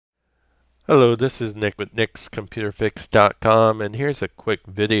Hello, this is Nick with nickscomputerfix.com, and here's a quick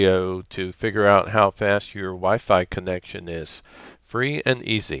video to figure out how fast your Wi-Fi connection is. Free and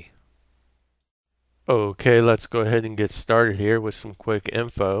easy. Okay, let's go ahead and get started here with some quick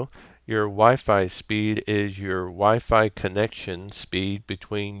info. Your Wi-Fi speed is your Wi-Fi connection speed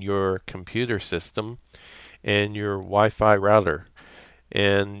between your computer system and your Wi-Fi router.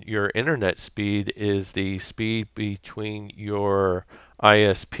 And your internet speed is the speed between your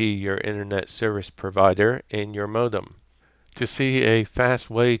ISP, your internet service provider, and your modem. To see a fast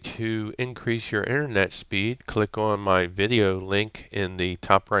way to increase your internet speed, click on my video link in the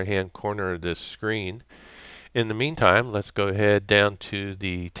top right hand corner of this screen. In the meantime, let's go ahead down to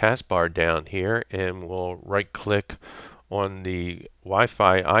the taskbar down here and we'll right click on the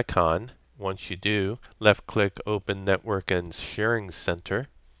Wi-Fi icon. Once you do, left click Open Network and Sharing Center,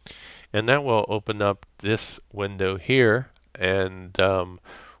 and that will open up this window here, and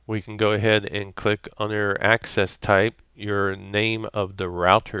we can go ahead and click under Access Type your name of the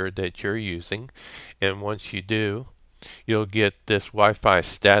router that you're using, and once you do, you'll get this Wi-Fi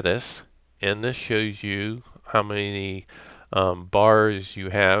status, and this shows you how many bars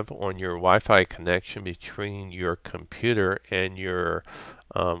you have on your Wi-Fi connection between your computer and your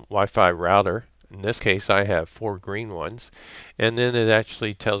Wi-Fi router. In this case, I have 4 green ones, and then it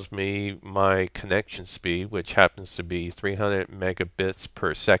actually tells me my connection speed, which happens to be 300 megabits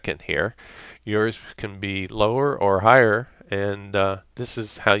per second here. Yours can be lower or higher, and this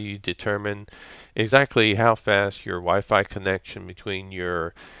is how you determine exactly how fast your Wi-Fi connection between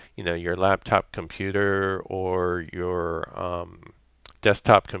your laptop computer or your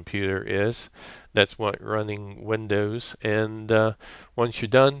desktop computer is. That's what running Windows, and once you're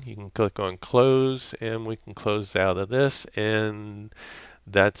done you can click on close and we can close out of this, and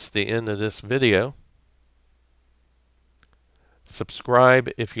that's the end of this video. Subscribe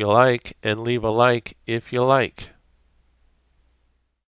if you like and leave a like if you like.